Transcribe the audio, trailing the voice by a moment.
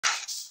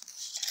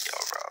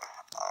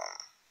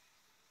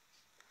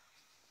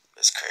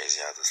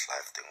how this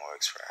life thing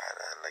works, bro. I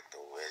had like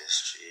the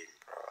weirdest dream,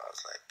 bro. I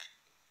was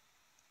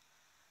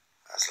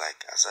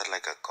at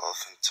like a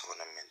golfing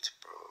tournament,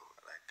 bro.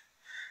 Like,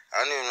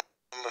 I don't even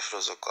remember if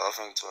it was a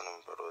golfing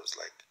tournament, but it was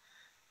like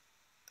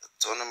a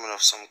tournament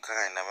of some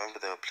kind. I remember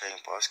they were playing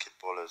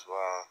basketball as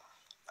well.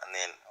 And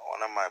then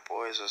one of my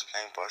boys was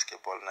playing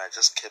basketball, and I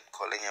just kept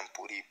calling him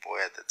Booty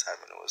Boy at the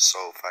time, and it was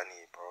so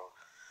funny, bro.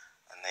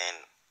 And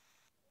then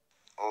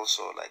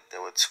also, like,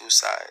 there were two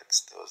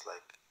sides. There was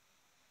like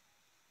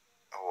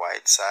a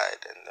white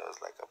side, and there was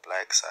like a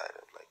black side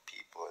of like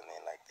people, and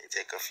then like they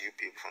take a few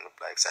people from the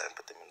black side and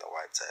put them in the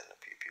white side, and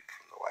a few people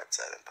from the white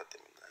side and put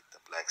them in like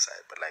the black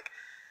side. But like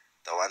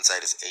the one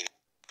side is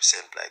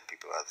 80% black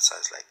people, the other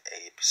side is like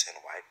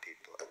 80% white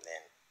people, and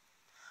then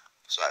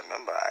so I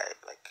remember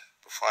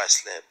before I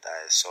slept,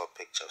 I saw a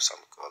picture of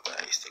some girl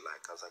that I used to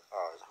like. I was like,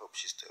 oh, I hope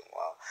she's doing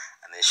well.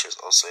 And then she was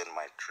also in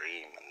my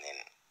dream. And then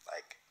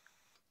like,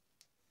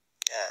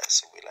 yeah,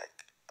 so we like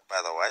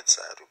by the white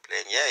side we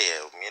playing. Yeah.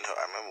 Me and her.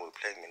 I remember we were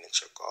playing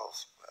miniature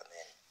golf. And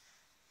then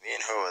me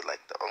and her were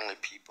like the only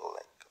people,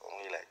 like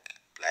only like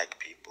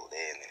black people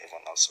there, and then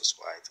everyone else was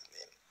white. And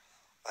then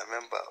I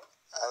remember,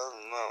 I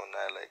don't know,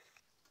 now like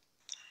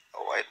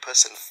a white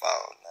person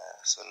fell.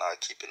 Nah. So now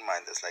keep in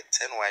mind, there's like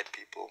 10 white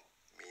people,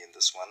 me and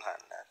this one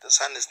hand. Nah. This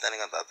hand is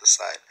standing on the other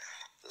side.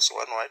 This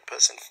one white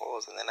person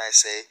falls, and then I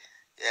say,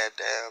 yeah,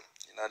 damn,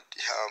 like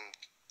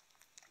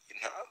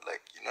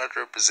you're not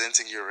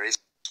representing your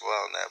race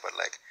well, nah. But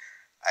like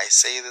I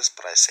say this,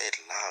 but I say it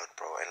loud,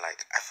 bro, and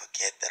like I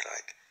forget that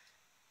like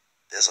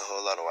there's a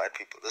whole lot of white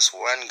people. This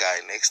one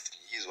guy next to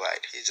me, he's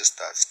white. He just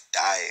starts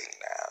dying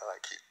now,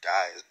 like he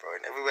dies, bro,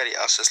 and everybody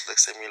else just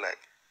looks at me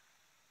like,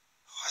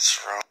 what's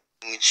wrong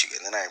with you?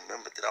 And then I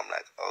remembered that I'm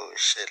like, oh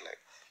shit,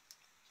 like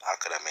how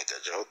could I make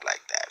a joke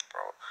like that,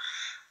 bro?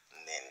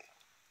 And then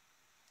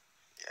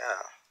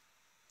yeah,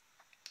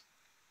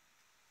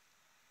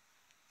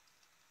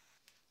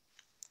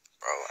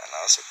 bro. And I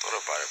also thought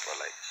about it, bro.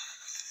 Like,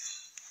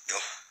 yo,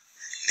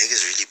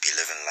 niggas really be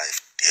living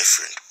life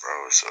different,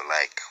 bro. So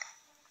like,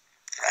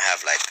 I have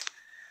like,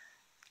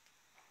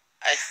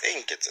 I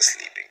think it's a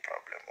sleeping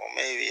problem, or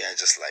maybe I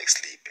just like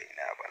sleeping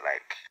now. But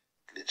like,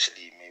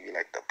 literally, maybe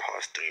like the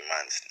past 3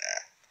 months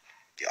now.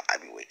 Yo, I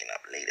be waking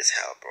up late as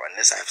hell, bro.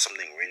 Unless I have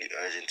something really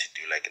urgent to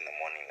do, like in the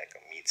morning, like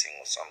a meeting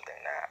or something.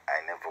 Nah,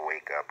 I never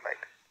wake up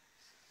like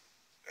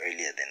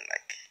earlier than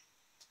like,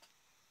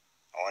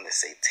 I want to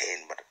say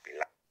 10, but I'd be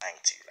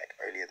lying to you. Like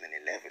earlier than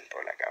 11,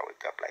 bro. Like I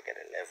wake up like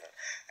at 11,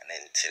 and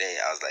then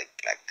today I was like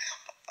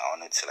I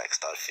wanted to like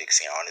start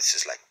fixing. I wanted to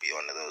just like be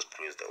one of those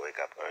bros that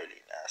wake up early.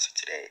 Nah, so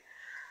today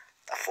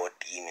I fought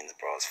demons,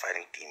 bro. I was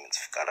fighting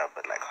demons. Got up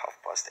at like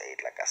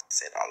 8:30. Like I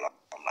said,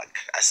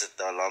 I said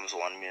the alarms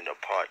 1 minute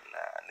apart.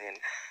 Nah, and then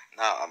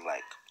now I'm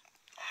like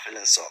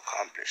feeling so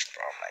accomplished,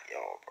 bro. I'm like, yo,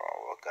 bro, I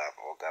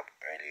woke up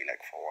early,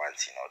 like for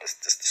once, this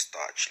the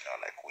start,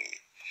 like we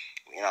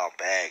in our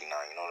bag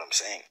now, you know what I'm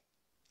saying?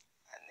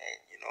 And then,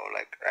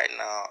 like right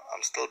now,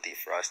 I'm still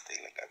defrosting.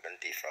 Like I've been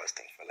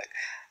defrosting for like,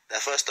 the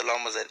first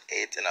alarm was at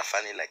 8, and I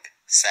finally like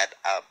sat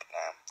up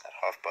at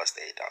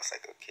 8:30. I was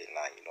like, okay,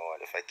 now you know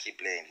what? If I keep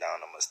laying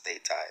down, I'm gonna stay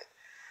tired.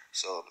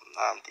 So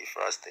now I'm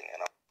defrosting,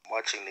 and I'm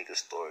watching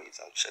niggas' stories.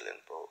 I'm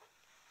chilling, bro.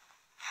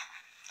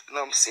 You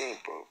know what I'm saying,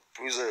 bro?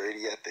 Bruiser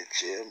already at the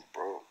gym,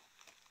 bro.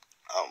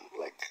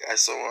 Like I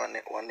saw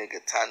one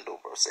nigga Tando,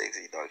 bro,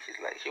 sexy dog.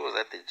 He was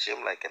at the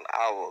gym like an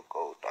hour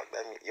ago, dog.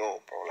 That mean,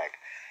 yo, bro, like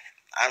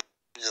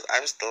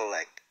I'm still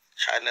like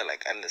trying to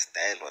like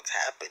understand what's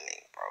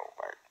happening, bro.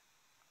 But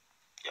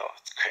yo,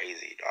 it's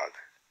crazy, dog.